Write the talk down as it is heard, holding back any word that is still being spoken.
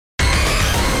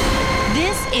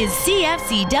is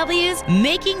CFCW's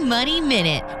Making Money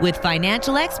Minute with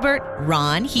financial expert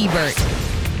Ron Hebert.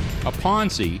 A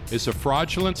Ponzi is a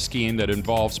fraudulent scheme that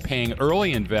involves paying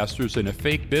early investors in a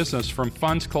fake business from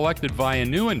funds collected via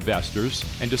new investors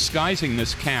and disguising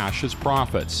this cash as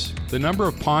profits. The number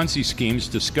of Ponzi schemes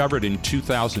discovered in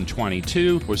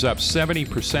 2022 was up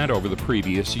 70% over the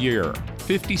previous year.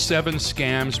 57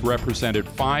 scams represented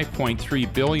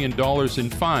 $5.3 billion in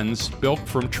funds built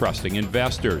from trusting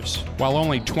investors. While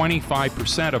only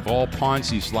 25% of all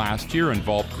Ponzi's last year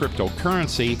involved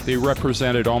cryptocurrency, they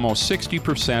represented almost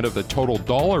 60% of the total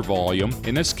dollar volume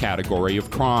in this category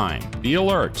of crime. Be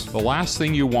alert. The last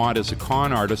thing you want is a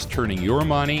con artist turning your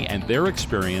money and their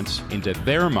experience into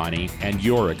their money and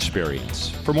your experience.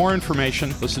 For more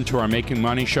information, listen to our Making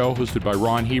Money show hosted by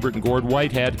Ron Hebert and Gord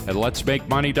Whitehead at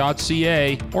letsmakemoney.ca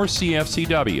or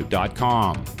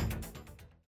cfcw.com.